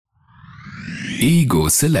Ego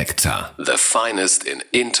Selector. The finest in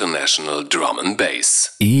international drum and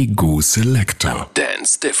bass. Ego Selector.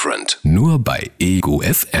 Dance different. Nur bei Ego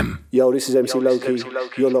FM. Yo, this is MC Loki.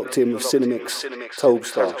 You're locked in with Cinemix,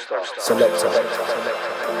 Tobestar, Selector.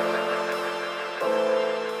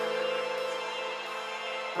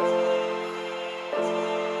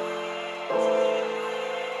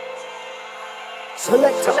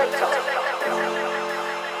 Selector.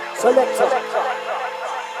 Selector.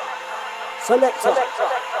 Selector.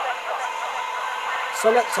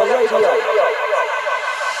 Selector Radio.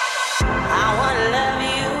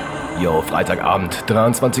 Yo, Freitagabend,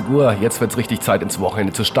 23 Uhr. Jetzt wird's richtig Zeit, ins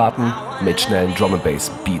Wochenende zu starten. Mit schnellen Drum and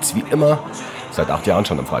Bass Beats wie immer. Seit 8 Jahren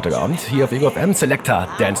schon am Freitagabend. Hier auf Ego FM Selector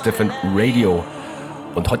Dance Different Radio.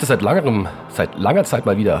 Und heute seit langer Zeit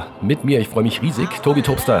mal wieder mit mir. Ich freue mich riesig. Tobi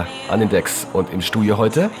Tobster an den Decks und im Studio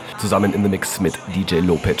heute. Zusammen in the Mix mit DJ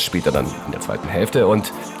Lopez später dann in der zweiten Hälfte.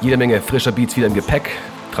 Und jede Menge frischer Beats wieder im Gepäck.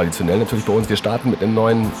 Traditionell natürlich bei uns. Wir starten mit einem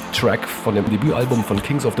neuen Track von dem Debütalbum von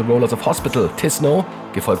Kings of the Rollers of Hospital, Tisno.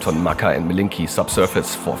 Gefolgt von Maka and Malinky,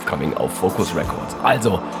 Subsurface, forthcoming auf Focus Records.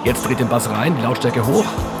 Also, jetzt dreht den Bass rein, die Lautstärke hoch.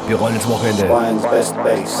 Wir rollen ins Wochenende. Bayern's best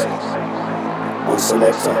bass on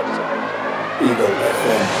Selector. Ego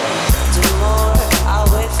FM. Tomorrow I'll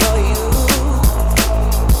wait for you.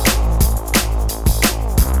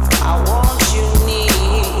 I want you near.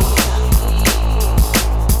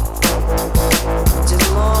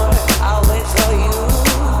 Tomorrow I'll wait for you.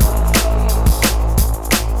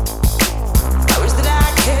 I wish that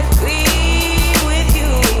I could be with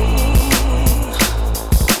you.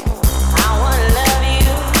 I wanna love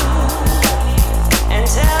you and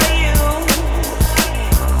tell you.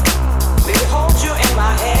 Baby, hold you in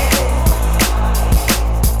my head.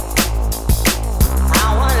 I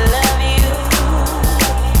wanna love you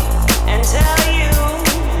and tell you.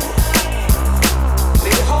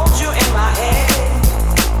 Baby, hold you in my head.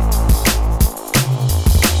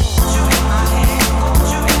 Hold you in my head. Hold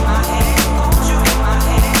you in my head. Hold you in my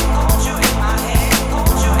head. Hold you in my head.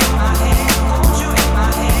 Hold you in my head. Hold you in my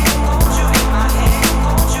head. Hold you in my head.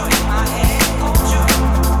 Hold you in my head. Hold you.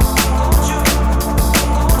 Hold you.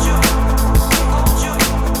 Hold you. Hold you.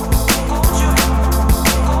 Hold you.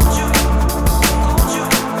 Hold you. Hold you.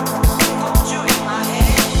 Hold you in my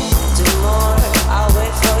head. Tomorrow I'll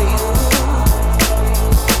wait for you.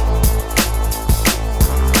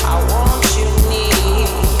 I want you near.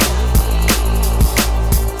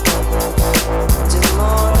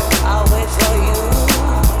 Tomorrow I'll wait for you.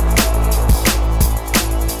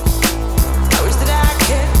 I wish that I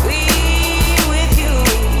could be with you.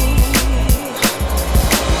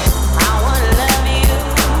 I wanna love you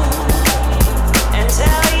and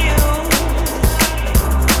tell you.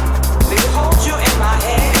 Baby, hold you in my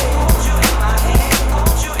head. Hold you in my head.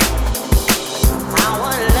 Hold you. I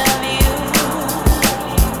wanna love you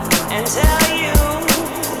and tell you.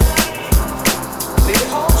 Baby,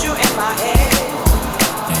 hold you in my head.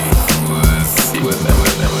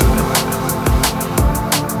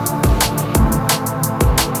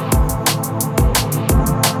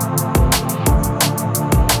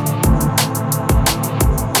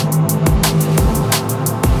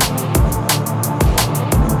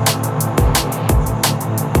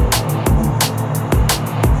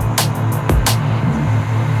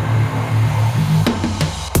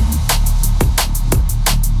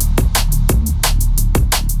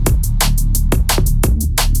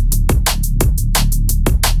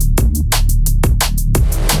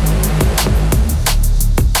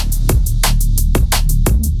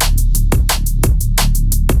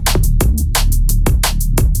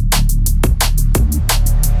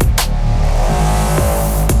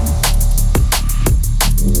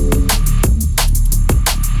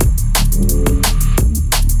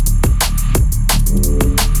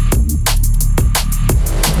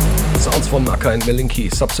 Sounds von Maka and Malinky,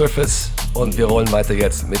 Subsurface. Und wir rollen weiter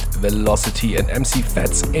jetzt mit Velocity and MC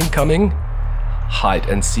Fats Incoming.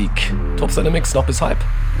 Hide and Seek. Top seine Mix noch bis halb.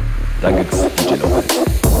 Dann gibt's DJ Lopez.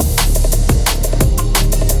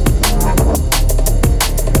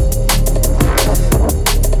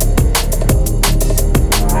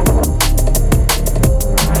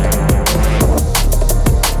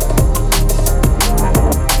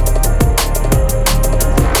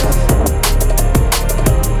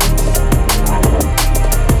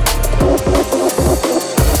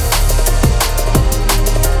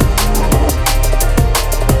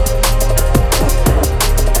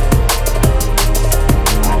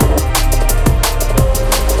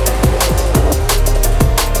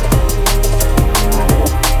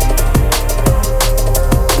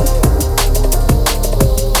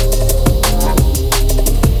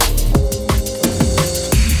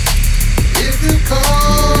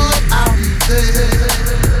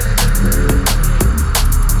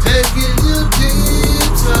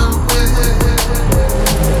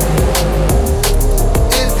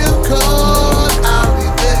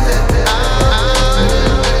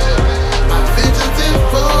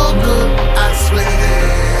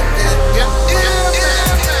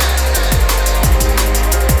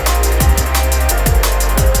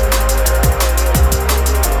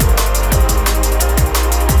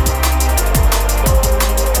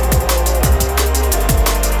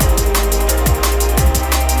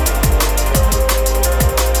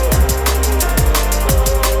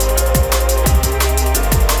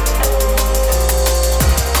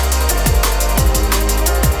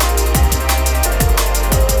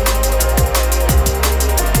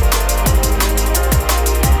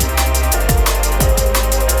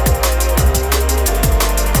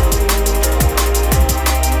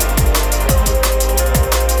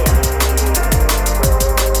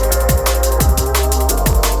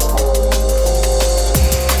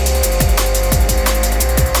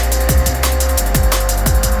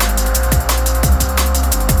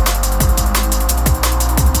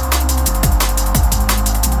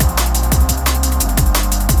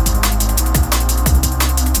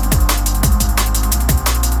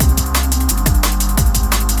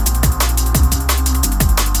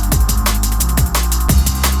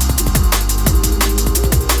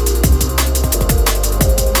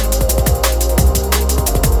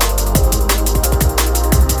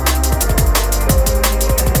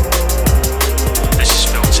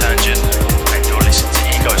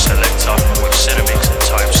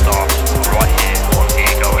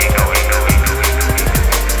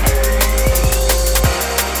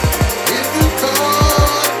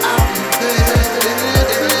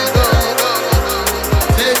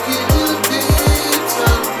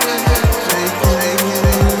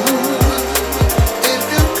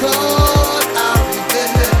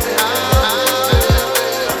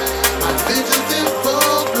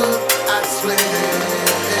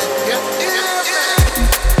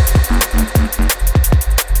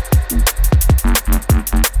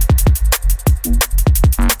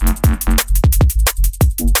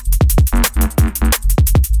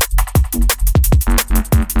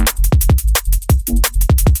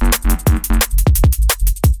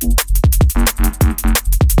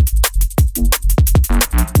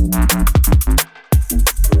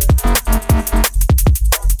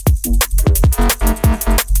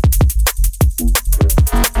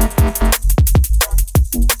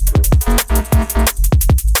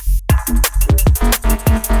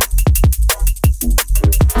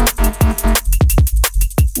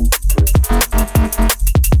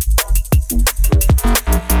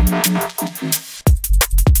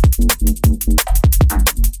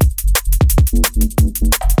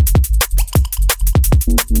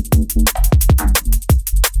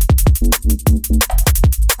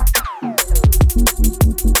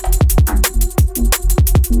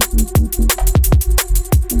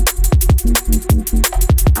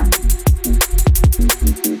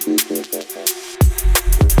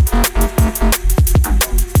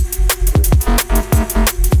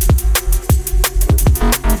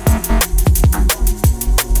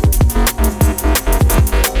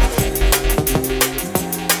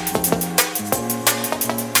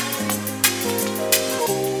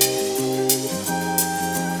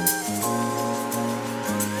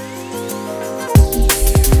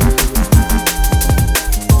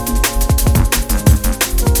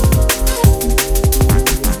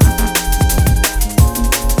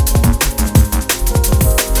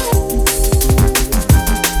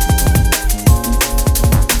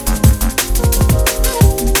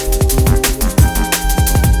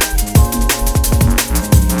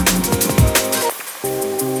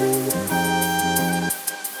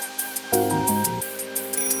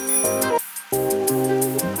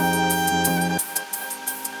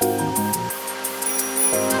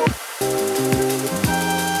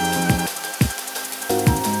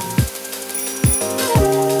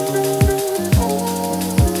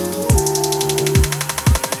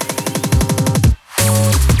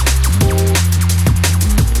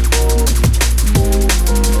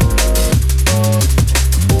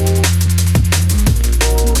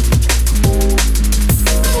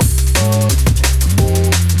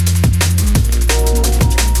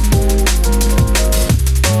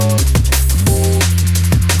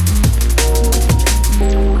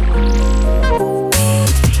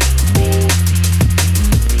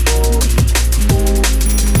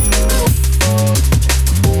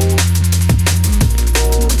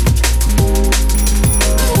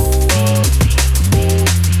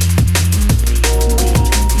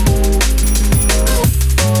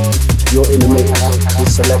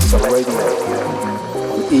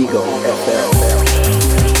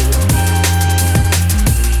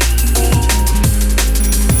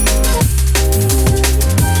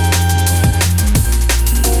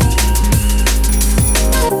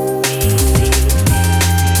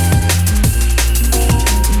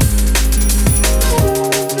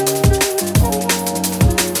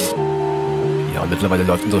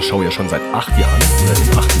 läuft unsere Show ja schon seit 8 Jahren, oder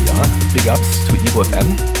im 8. Jahr. Big Ups to Ego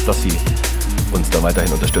FM, dass sie uns da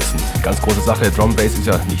weiterhin unterstützen. Ganz große Sache, Drum Bass ist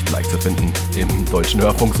ja nicht leicht zu finden im deutschen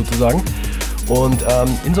Hörfunk sozusagen. Und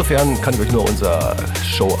insofern kann ich euch nur unser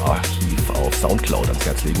Show-Archiv auf Soundcloud ans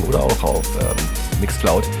Herz legen oder auch auf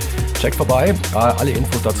Mixcloud. Checkt vorbei. Alle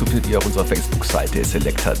Infos dazu findet ihr auf unserer Facebook-Seite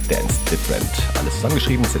Selecta Dance Different. Alles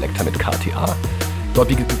zusammengeschrieben, Selecta mit KTA. Dort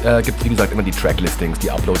gibt es wie gesagt immer die Tracklistings, die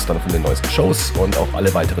Uploads dann von den neuesten Shows und auch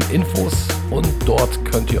alle weiteren Infos. Und dort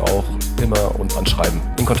könnt ihr auch immer uns anschreiben,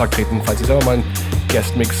 in Kontakt treten, falls ihr selber mal einen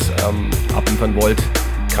Guest-Mix abliefern wollt.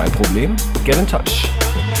 Kein Problem, get in touch.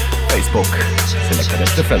 Facebook, Selecta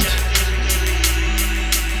Dance Different.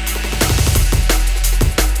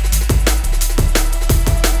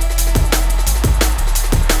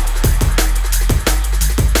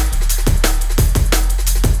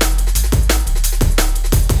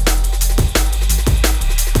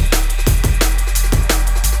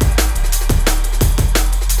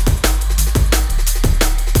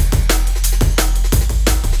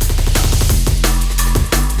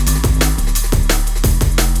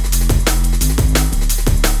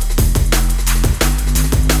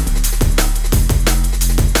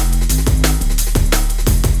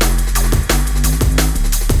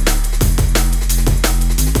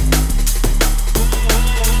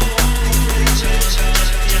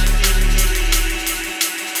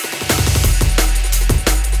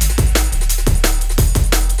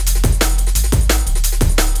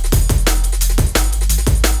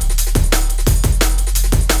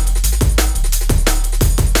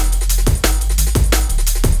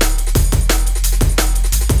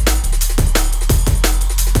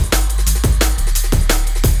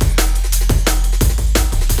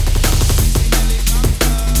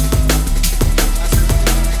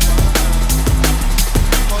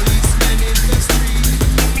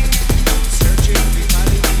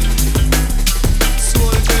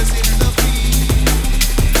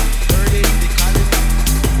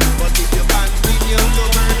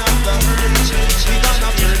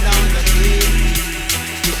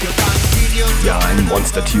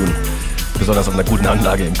 Monster-Tune, besonders auf einer guten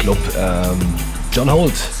Anlage im Club. John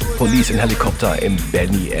Holt, Police in Helicopter im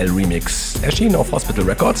Benny L Remix, erschienen auf Hospital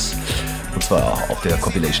Records und zwar auf der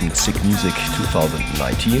Compilation Sick Music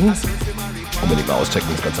 2019. Unbedingt mal auschecken,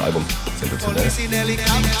 das ganze Album, sensationell.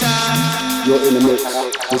 You're in the mix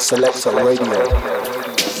with Selecta Radio.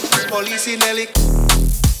 Police in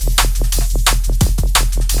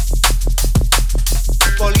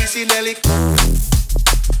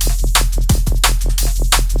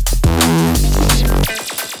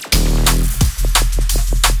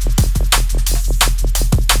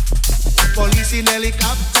Police in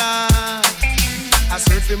helicopter, I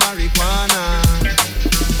search for marijuana.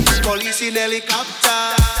 Police in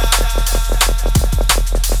helicopter.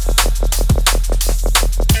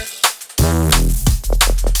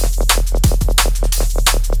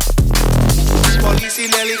 Police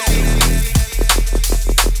in helicopter.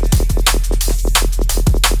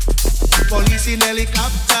 Police in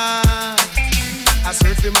helicopter, I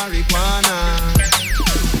search for marijuana.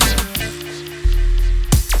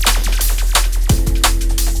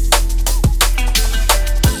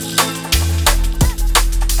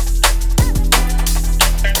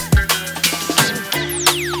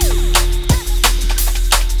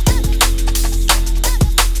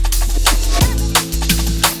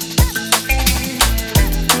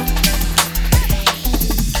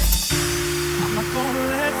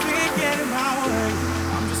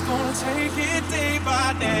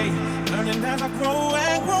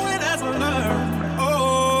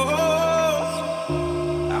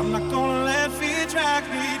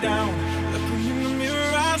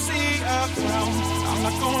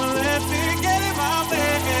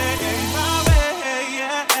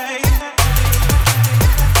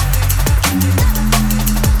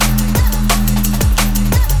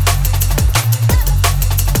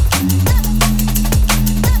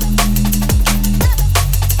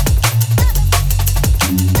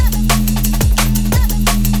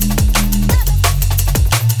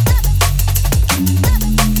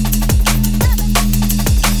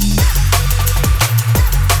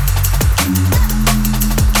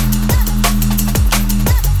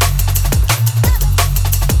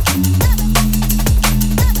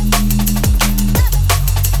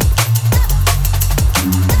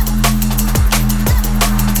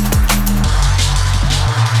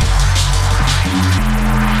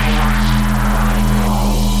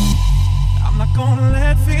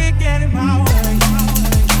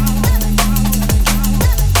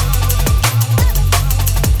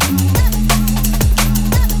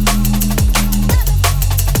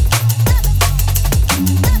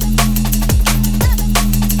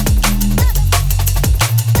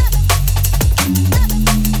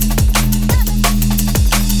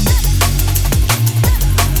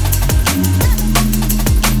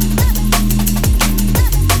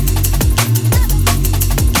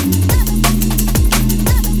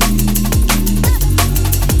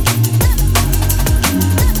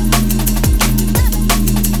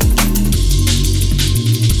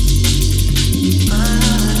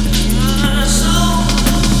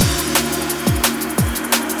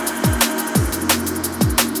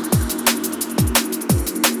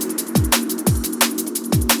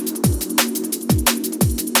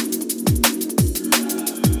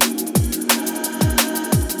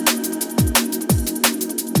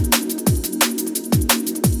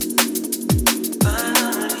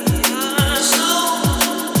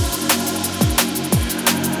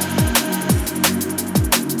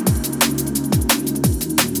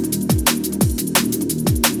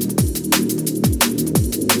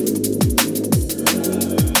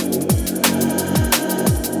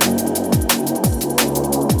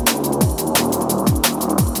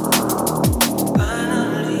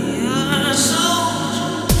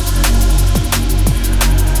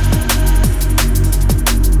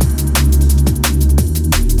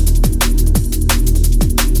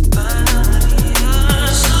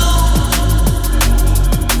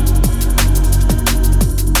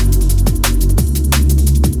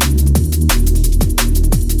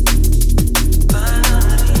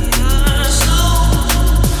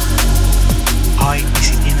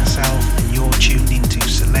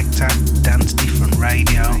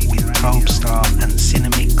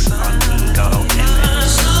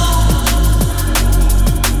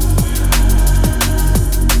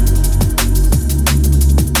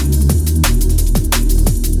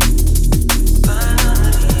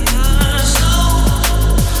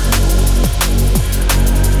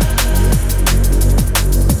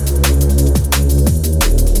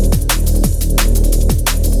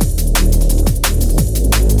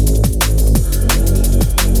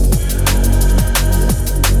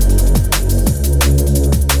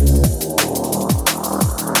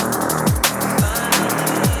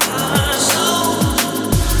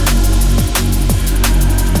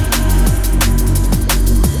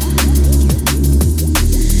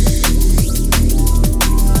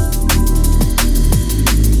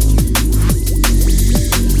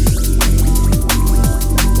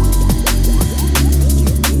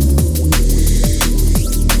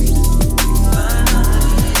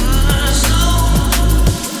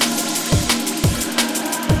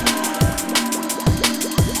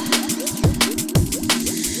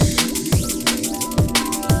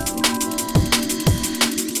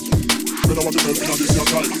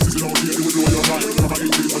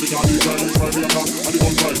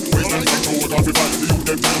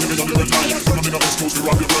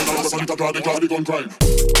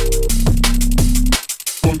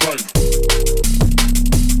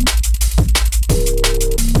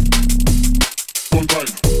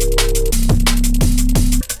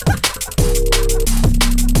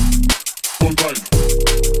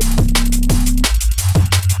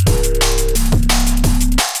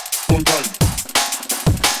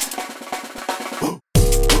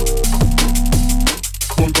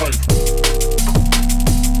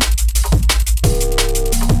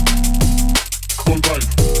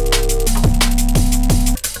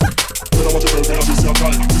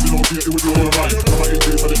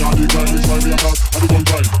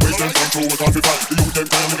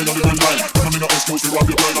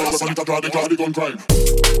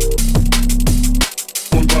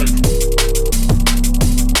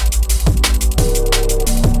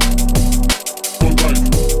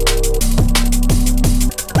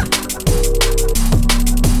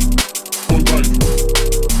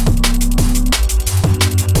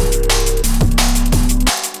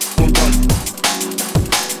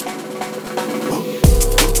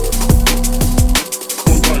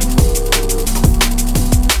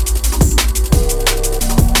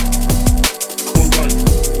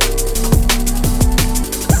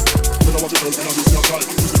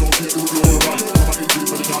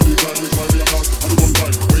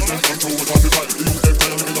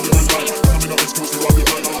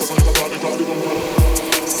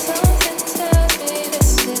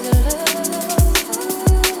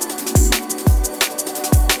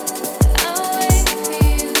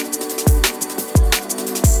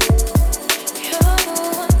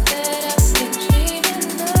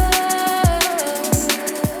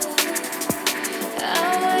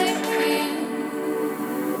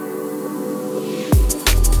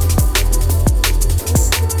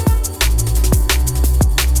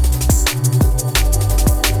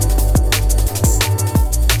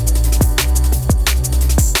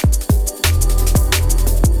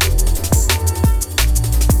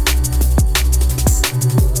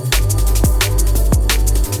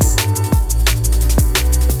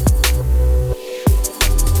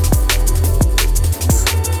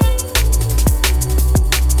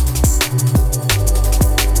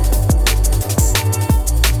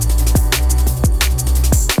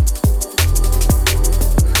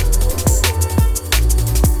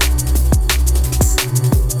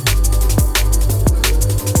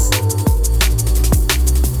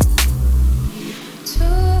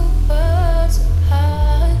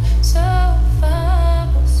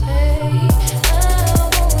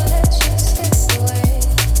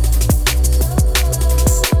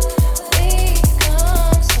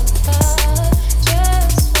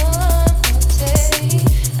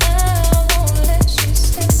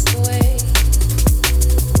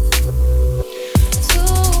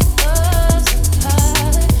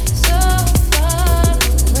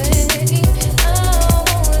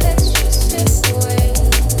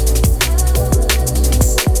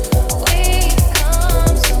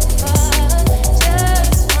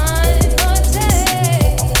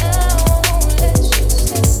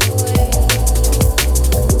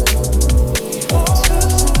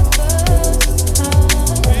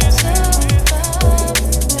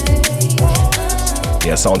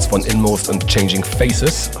 Sounds von Inmost und Changing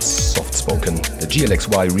Faces, Soft-Spoken, der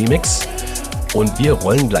GLXY Remix. Und wir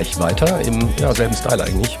rollen gleich weiter im selben Style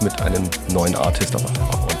eigentlich mit einem neuen Artist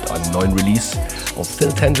und einem neuen Release auf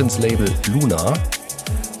Phil Tangents Label Luna.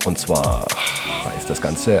 Und zwar heißt das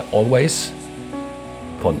Ganze Always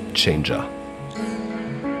von Changer.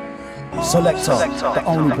 Selector, the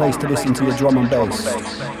only place to listen to your drum and bass.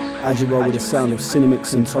 As you roll with the sound of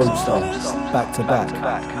Cinemix and Toadstar, back to back,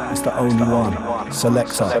 it's the only one.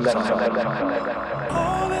 Selector.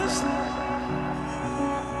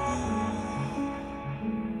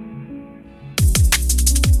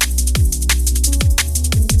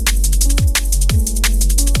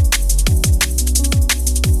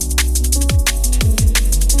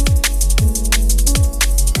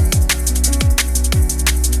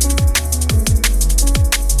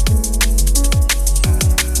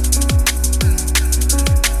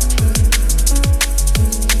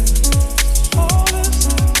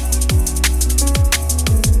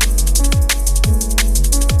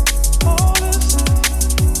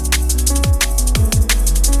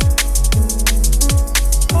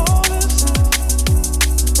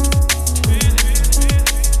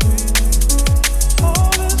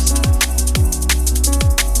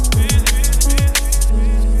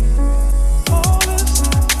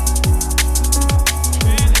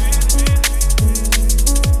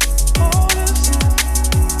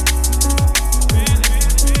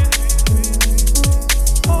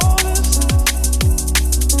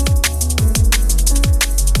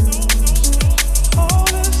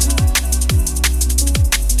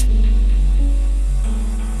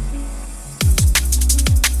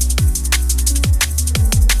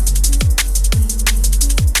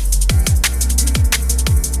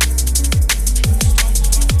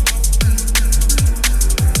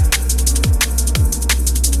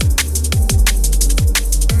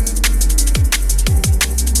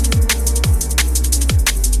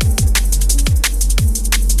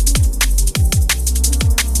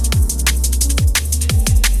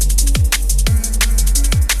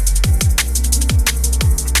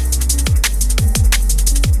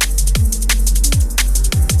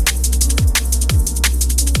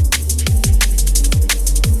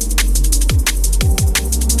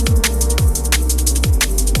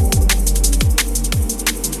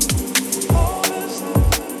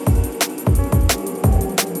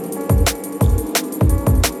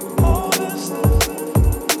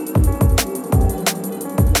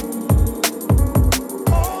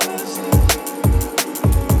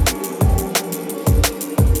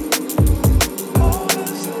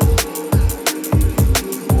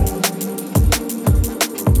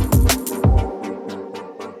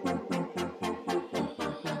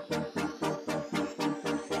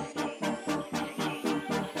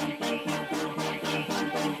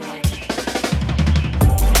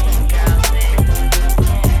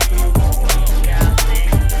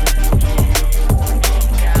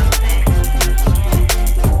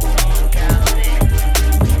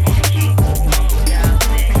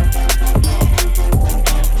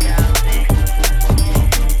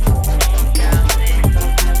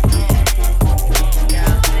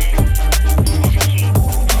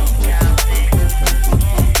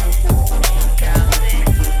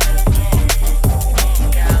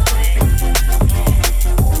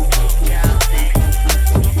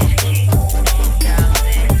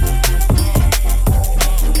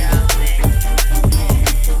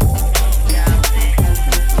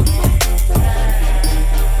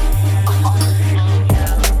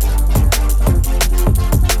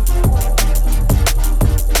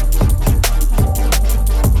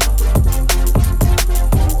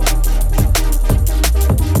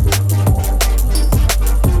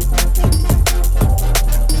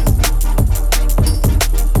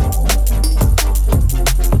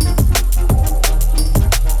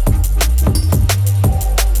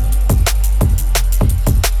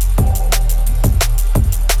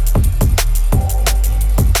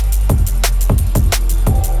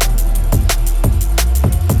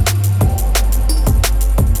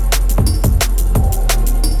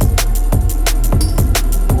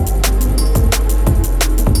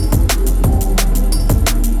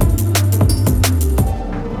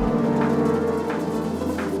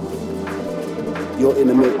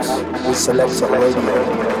 Selector Radio,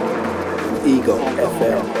 Ego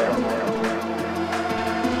FM.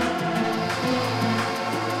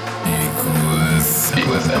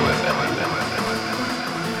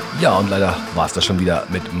 Ja, und leider war es das schon wieder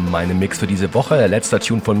mit meinem Mix für diese Woche. Der letzte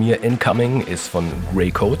Tune von mir, Incoming, ist von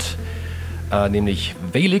Greycode, nämlich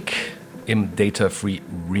Velik im Data Free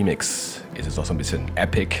Remix. Ist jetzt noch so ein bisschen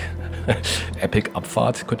Epic,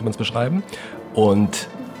 Epic-Abfahrt, könnte man es beschreiben. Und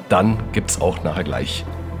dann gibt es auch nachher gleich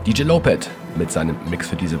DJ Lopet mit seinem Mix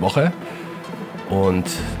für diese Woche. Und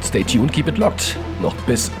stay tuned, keep it locked. Noch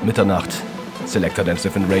bis Mitternacht. Selector Dance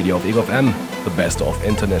Different Radio auf Ego FM, the best of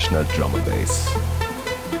international drum and bass.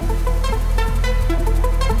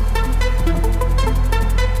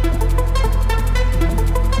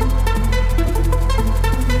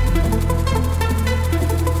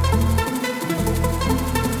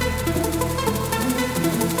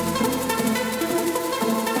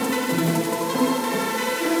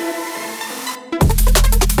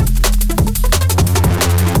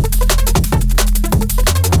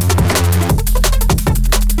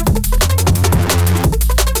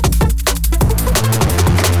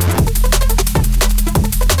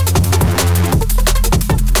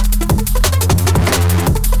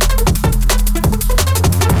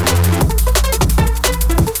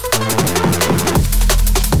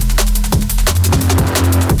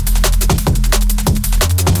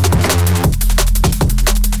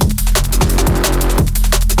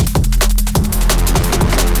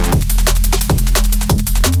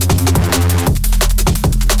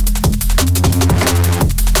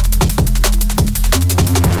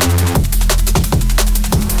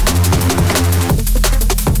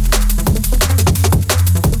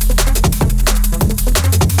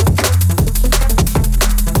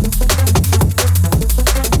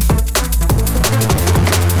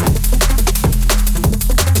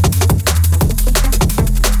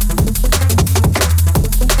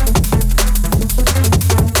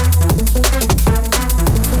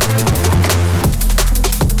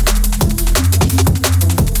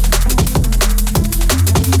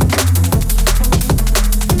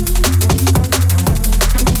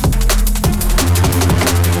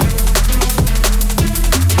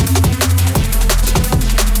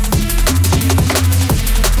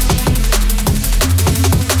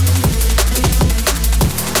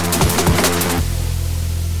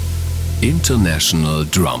 International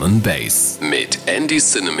Drum and Bass mit Andy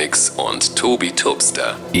Cinemix und Tobi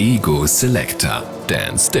Tubster. Ego Selector.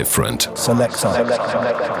 Dance Different. Selector.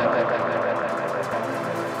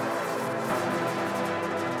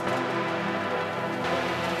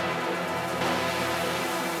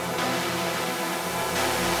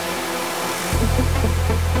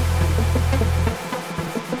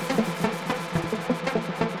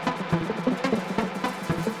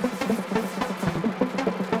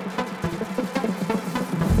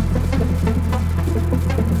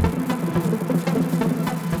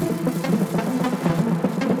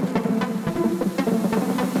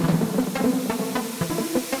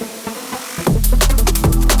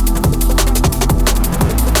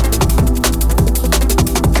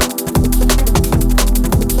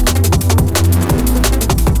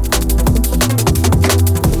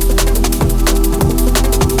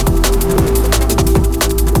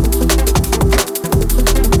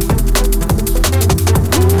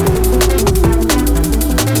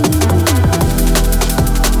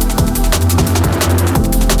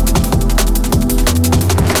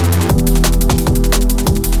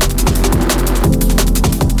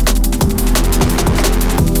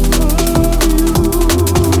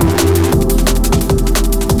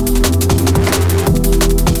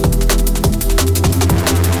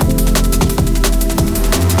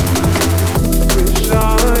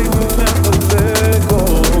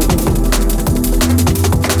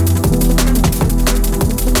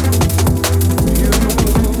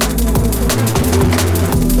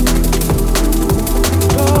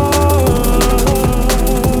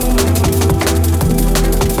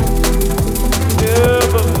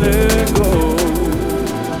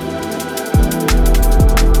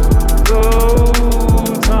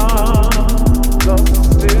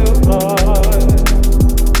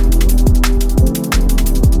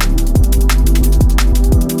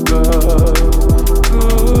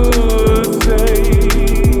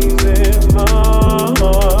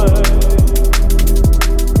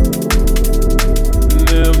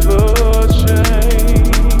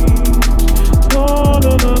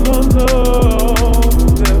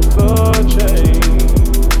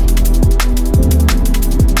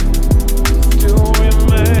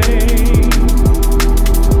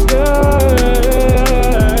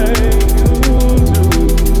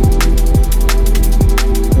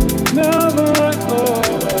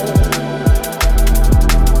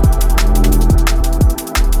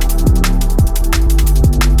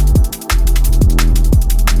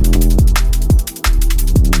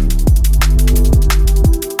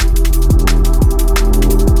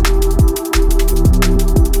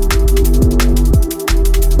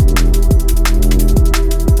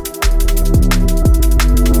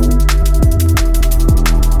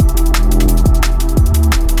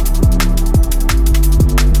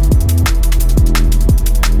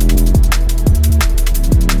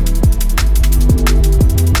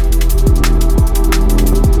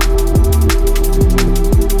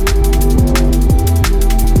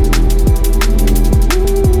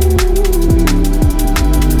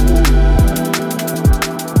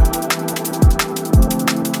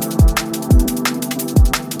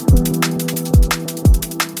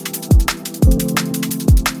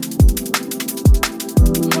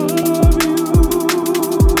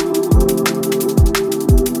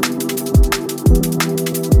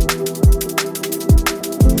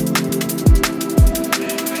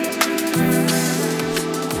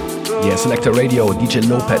 Selector Radio, DJ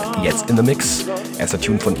Lopet, jetzt in the Mix. Erster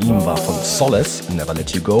Tune von ihm war von Solace, Never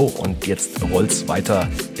Let You Go, und jetzt rollt's weiter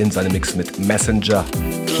in seinem Mix mit Messenger,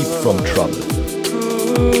 Keep From Trouble.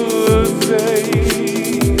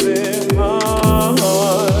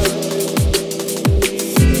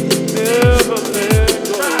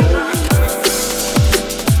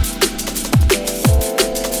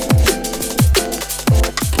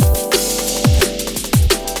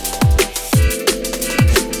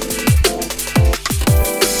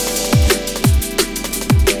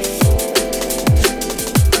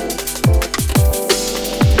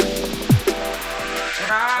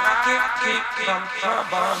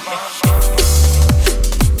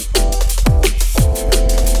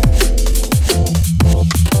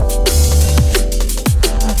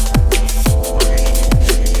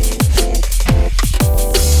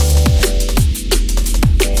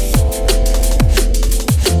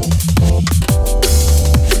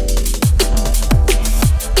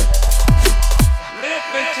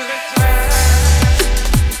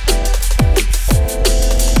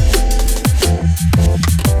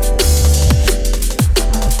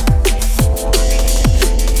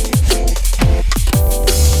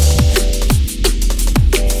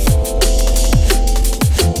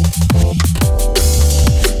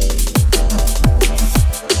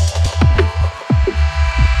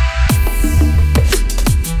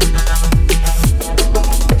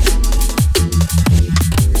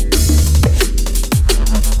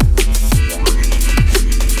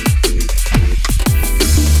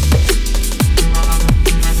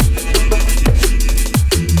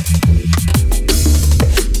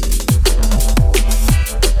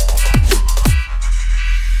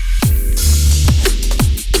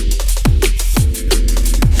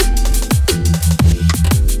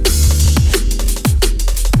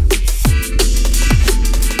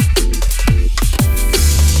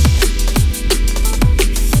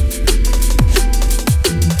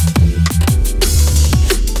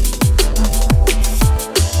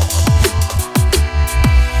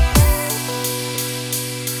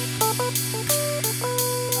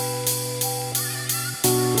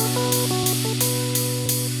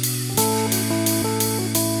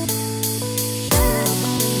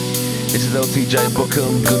 This is LTJ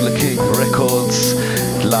Bookham, Good Looking Records,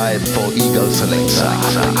 live for Ego Selector.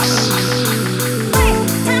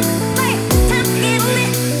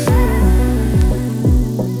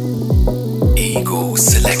 Ego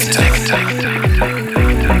Selector.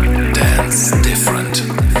 Dance different.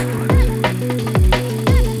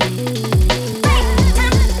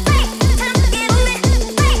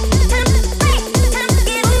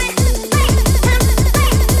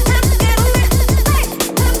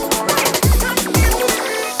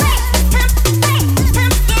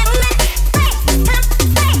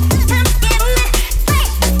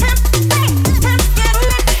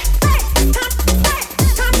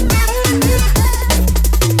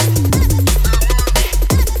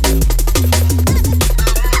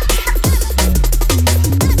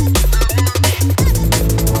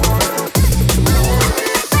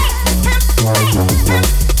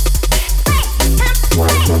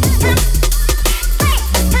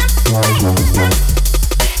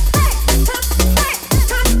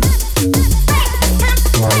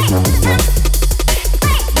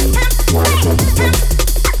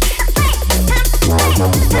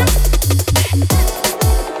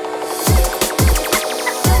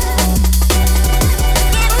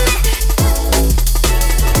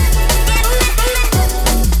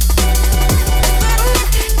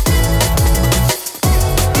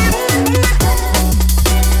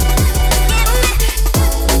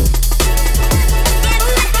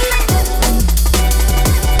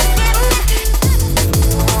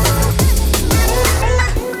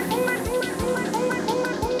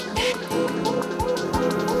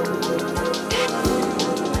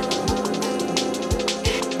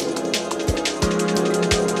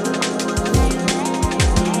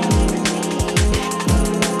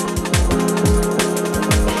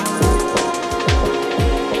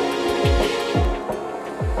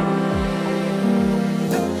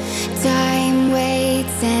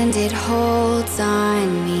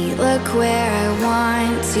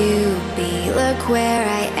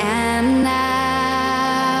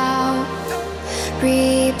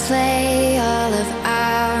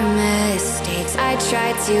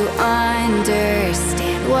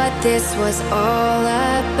 This was all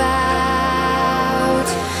about.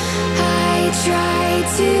 I tried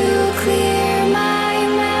to clear my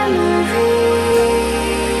memory.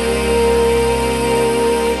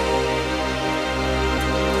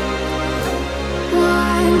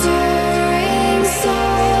 Wandering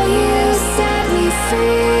soul, you set me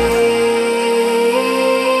free.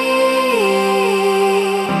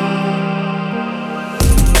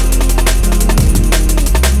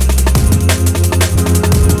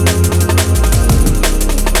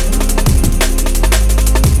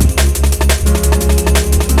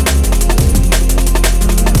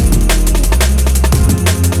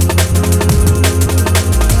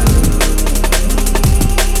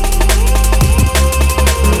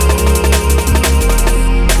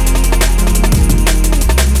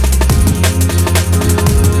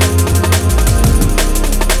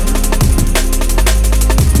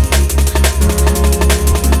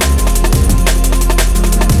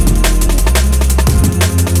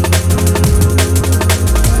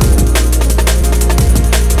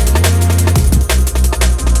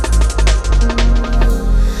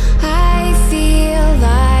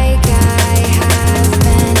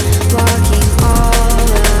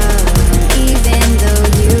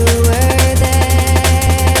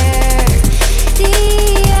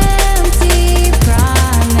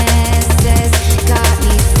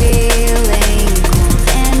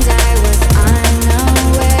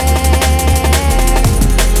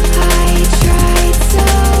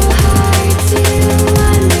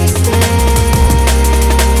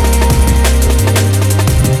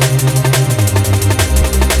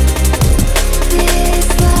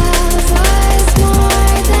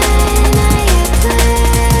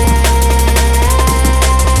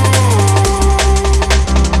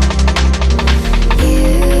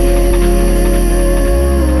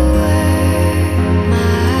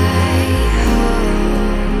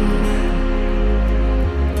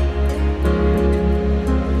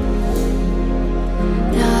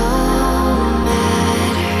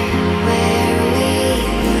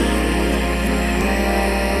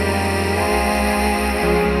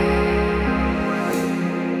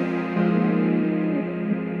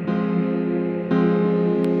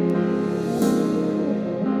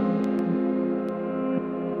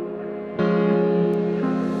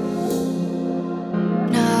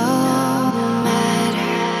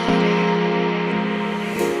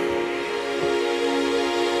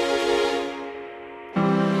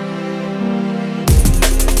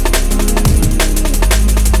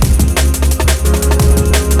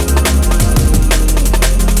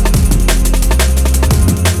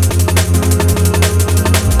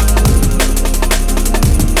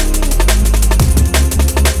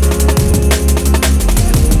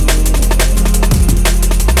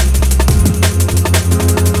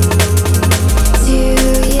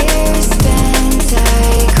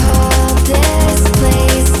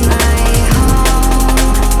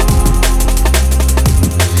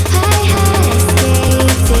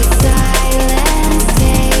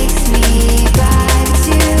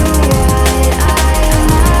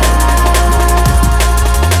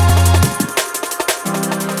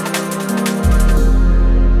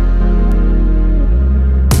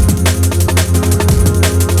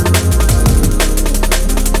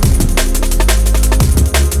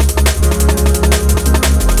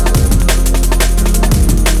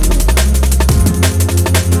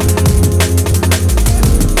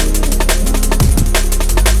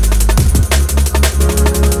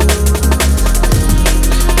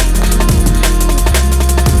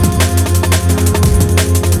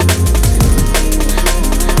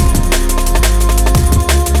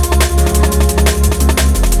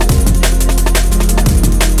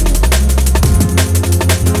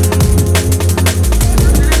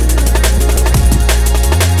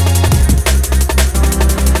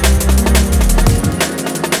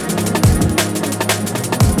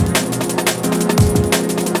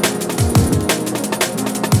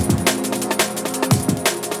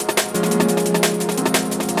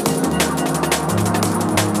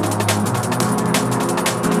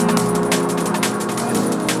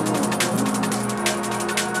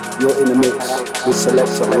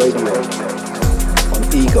 Selector Radio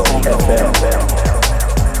on Ego FM.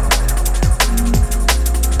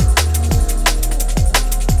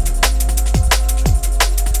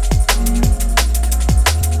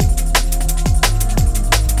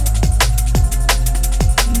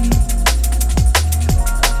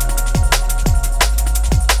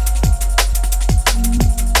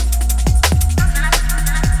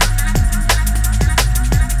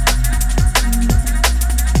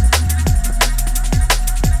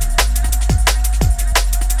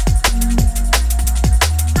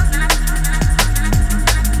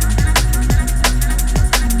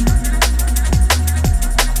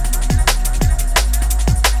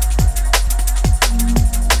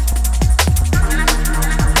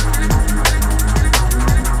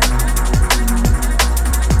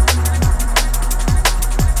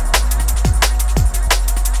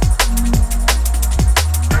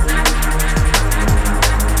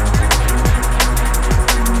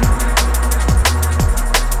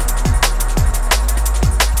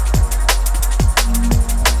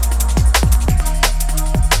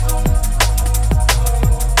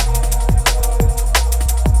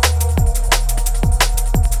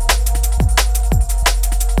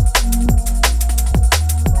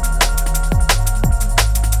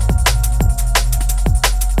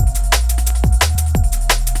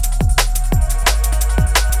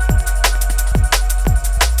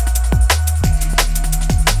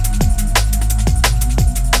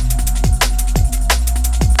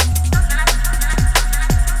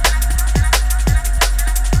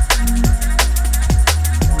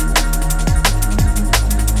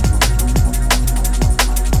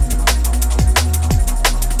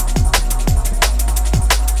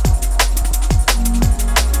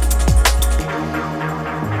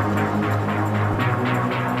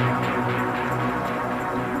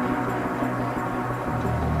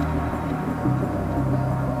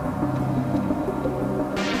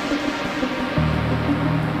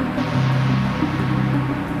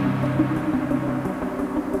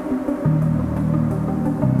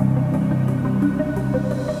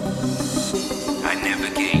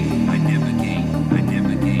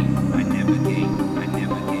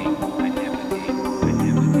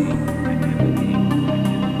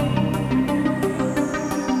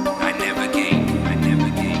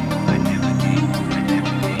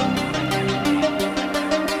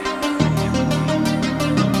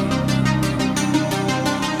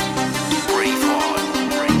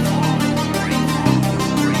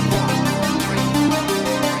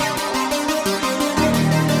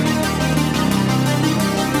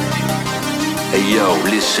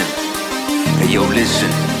 listen,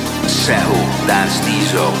 Sahu, that's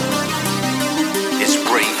Diesel. It's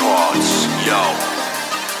Bravehearts, yo.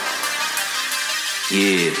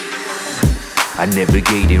 Yeah. I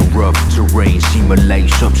navigate in rough terrain, see my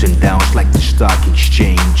life's ups and downs like the stock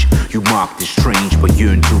exchange. You mock the strange, but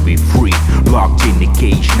yearn to be free. Locked in the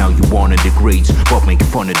cage, now you one of the greats, but make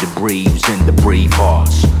fun of the braves and the brave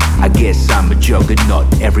hearts. I guess I'm a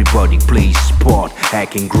juggernaut, everybody plays part.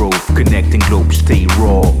 Hacking growth, connecting globes, stay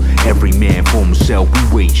raw. Every man for himself,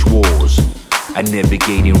 we wage wars. I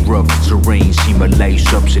navigate in rough terrain, see my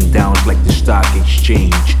life's ups and downs like the stock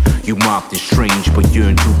exchange. You mock the strange, but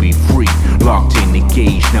yearn to be free. Locked in the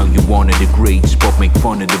cage, now you one of the greats, but make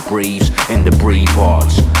fun of the braves and the brave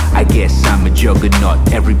hearts. I guess I'm a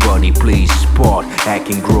juggernaut, everybody plays part.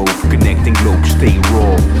 Hacking growth, connecting globes, stay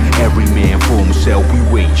raw. Every man for himself,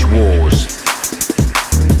 we wage wars.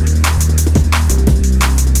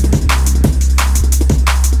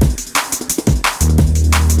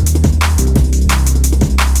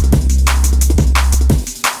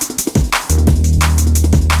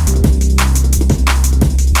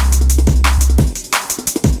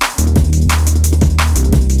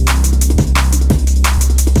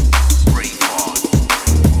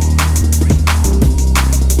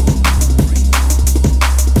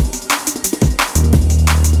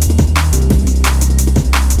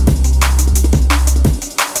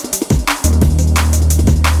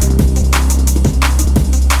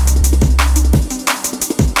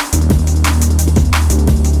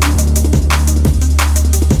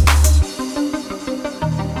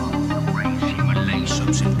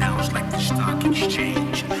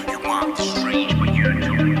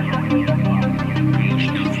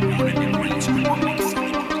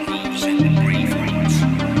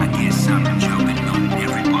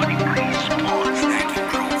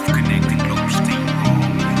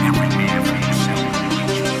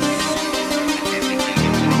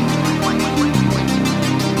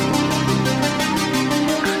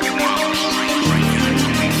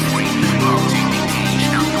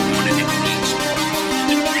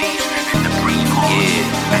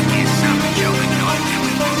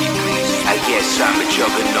 I'm a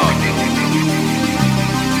juggernaut.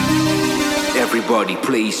 Everybody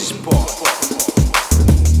plays his part.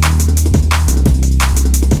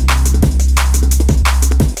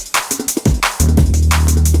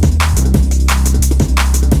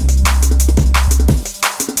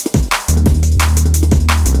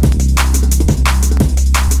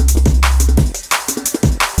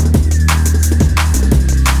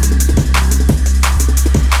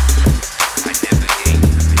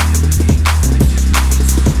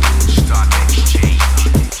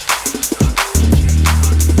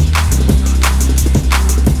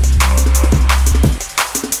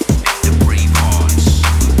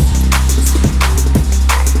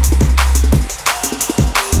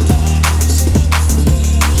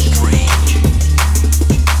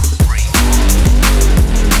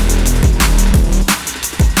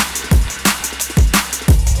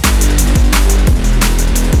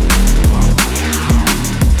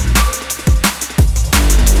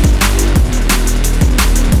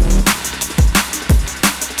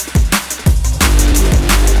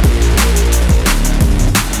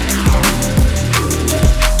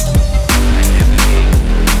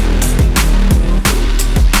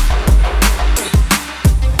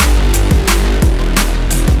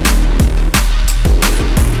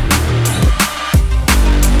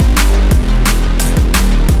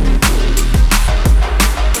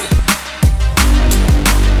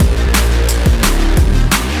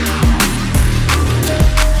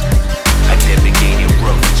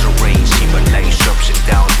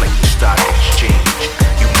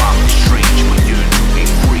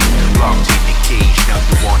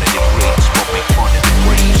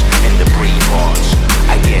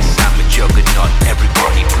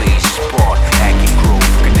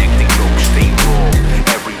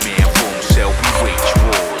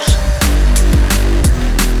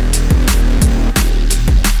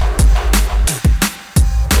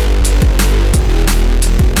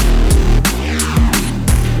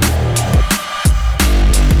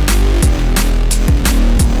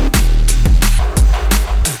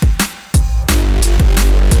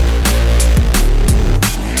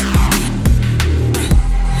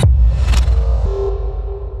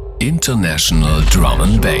 International Drum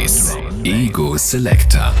and Bass. Ego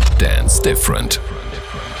Selector. Dance Different.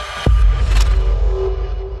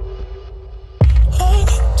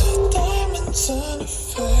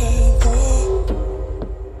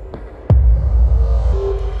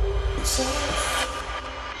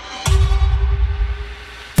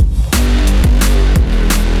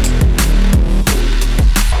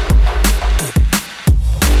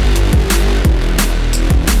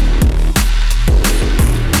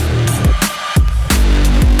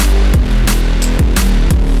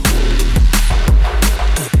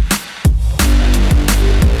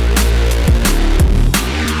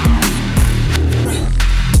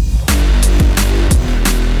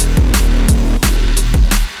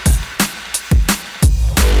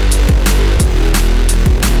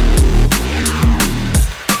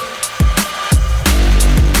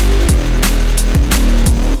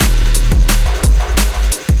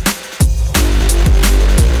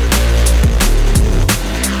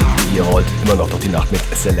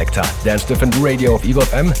 Selector. Dance Different Radio auf Ego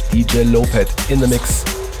FM, DJ Lopet in the Mix.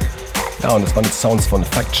 Ja, und das waren die Sounds von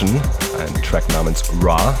Faction, ein Track namens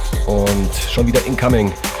Ra und schon wieder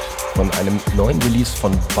incoming von einem neuen Release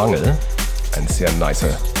von Bungle. Ein sehr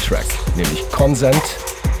nicer Track, nämlich Consent.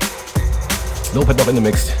 Lopet noch in the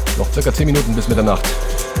Mix, noch circa 10 Minuten bis Mitternacht.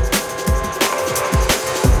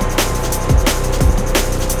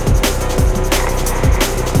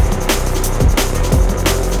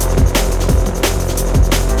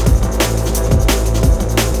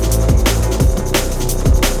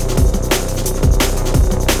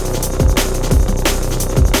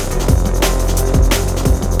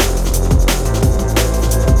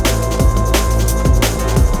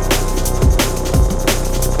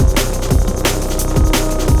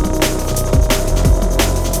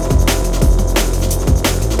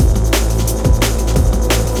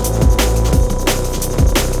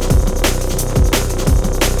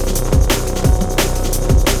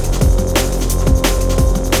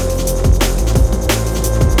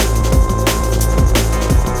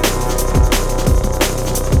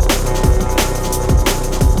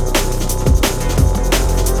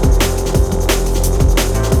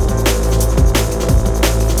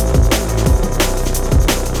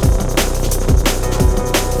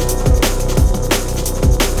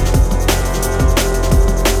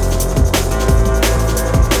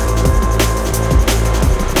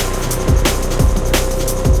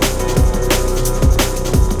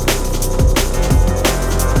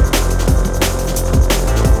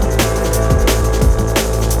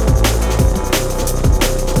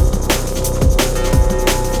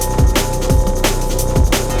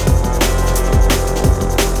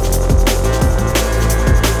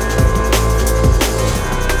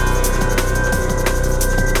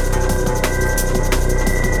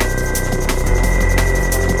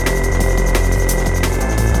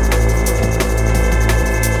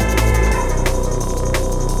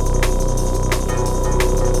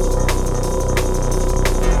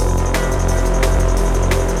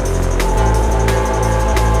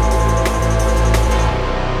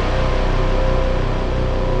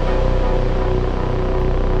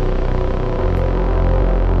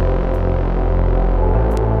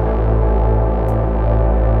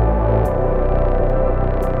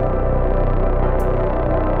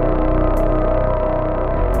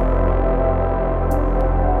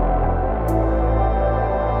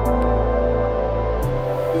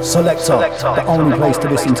 Selector, the only place to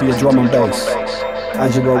listen to your drum and bass.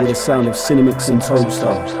 As you roll with the sound of Cinemix and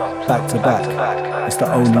Toadstar, back to back, it's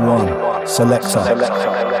the only one. Selector.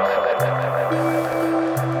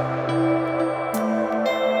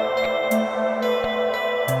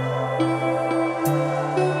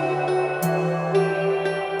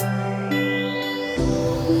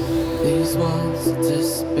 These walls are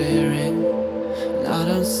disappearing, and I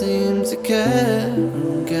don't seem to care.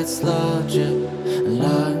 It gets larger and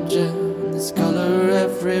larger, and there's color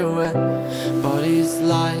everywhere. Bodies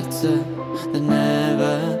lighter than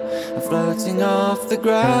ever are floating off the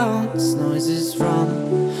ground. There's noises from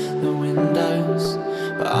the windows,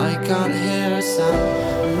 but I can't hear a sound.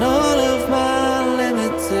 And all of my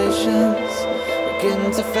limitations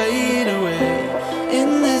begin to fade away.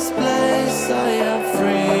 In this place I have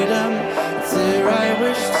freedom, it's here I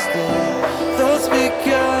wish to stay. Thoughts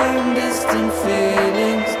become distant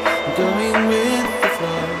feelings, I'm going with the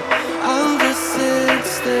flow. I'll just sit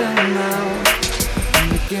still now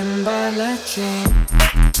and begin by letting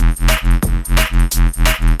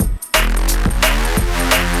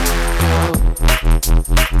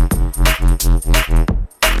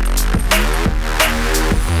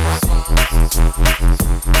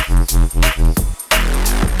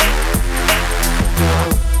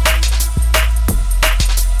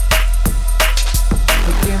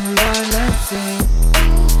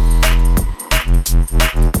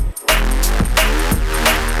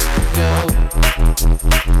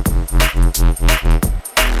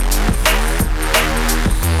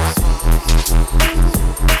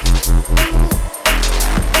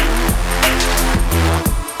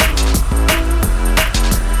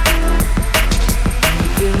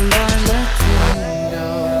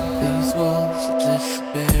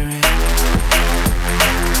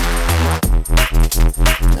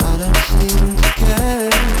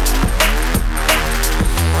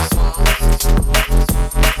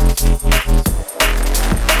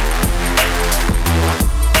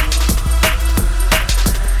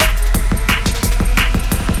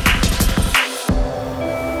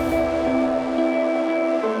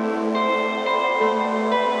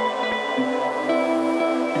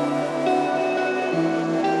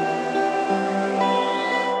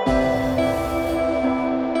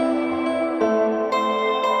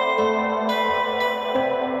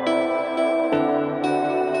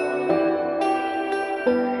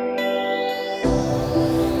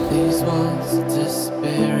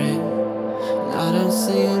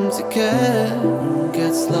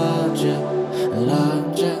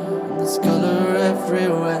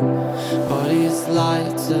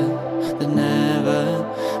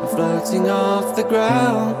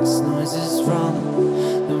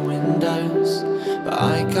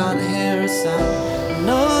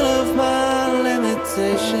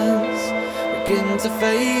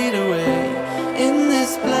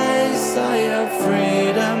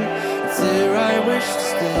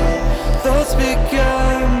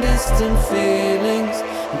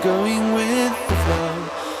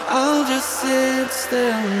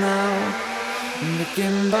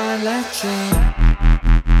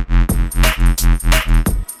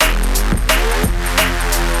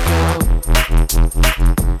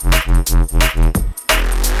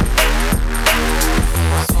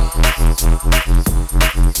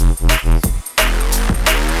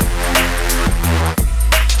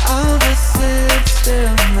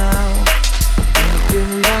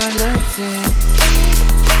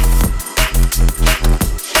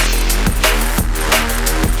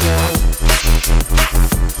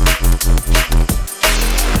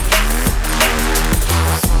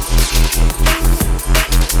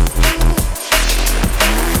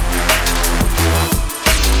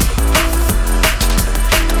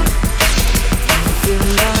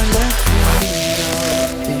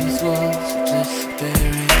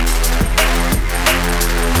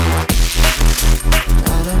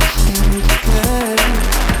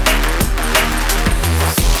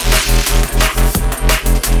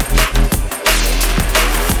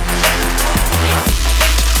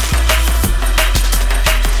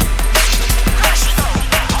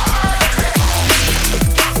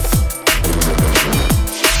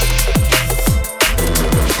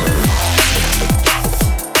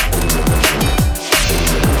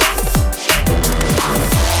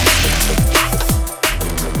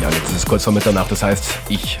kurz vor Mitternacht. Das heißt,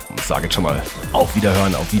 ich sage jetzt schon mal auf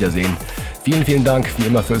Wiederhören, auf Wiedersehen. Vielen, vielen Dank wie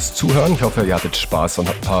immer fürs Zuhören. Ich hoffe, ihr hattet Spaß und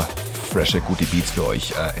habt ein paar frische, gute Beats für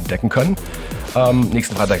euch entdecken können.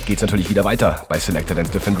 Nächsten Freitag geht es natürlich wieder weiter bei Selector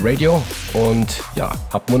Dance Different Radio. Und ja,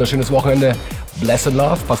 habt ein wunderschönes Wochenende. Bless and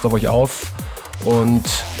Love, passt auf euch auf. Und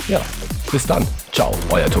ja, bis dann. Ciao,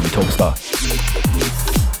 euer Tobi Toadstar.